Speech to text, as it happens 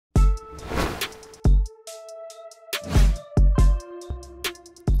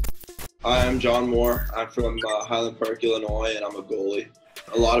Hi, I'm John Moore. I'm from Highland Park, Illinois, and I'm a goalie.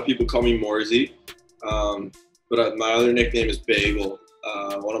 A lot of people call me Morsey, but my other nickname is Bagel.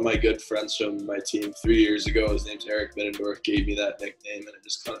 One of my good friends from my team 3 years ago, his name's Eric Middendorf, gave me that nickname, and it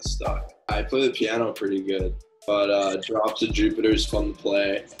just kind of stuck. I play the piano pretty good, but Drops of Jupiter is fun to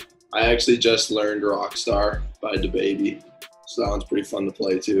play. I actually just learned Rockstar by DaBaby, so that one's pretty fun to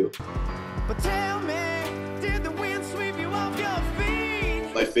play too. But tell me, did the wind sweep you off your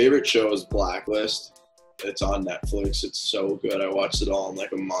feet? My favorite show is Blacklist. It's on Netflix. It's so good. I watched it all in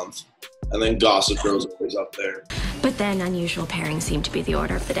like a month. And then Gossip Girl's always up there. But then unusual pairings seem to be the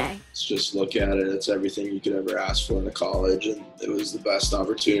order of the day. It's just look at it. It's everything you could ever ask for in a college. And it was the best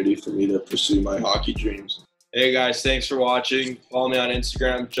opportunity for me to pursue my hockey dreams. Hey guys, thanks for watching. Follow me on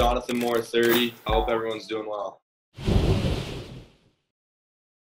Instagram, Jonathan Moore 30. I hope everyone's doing well.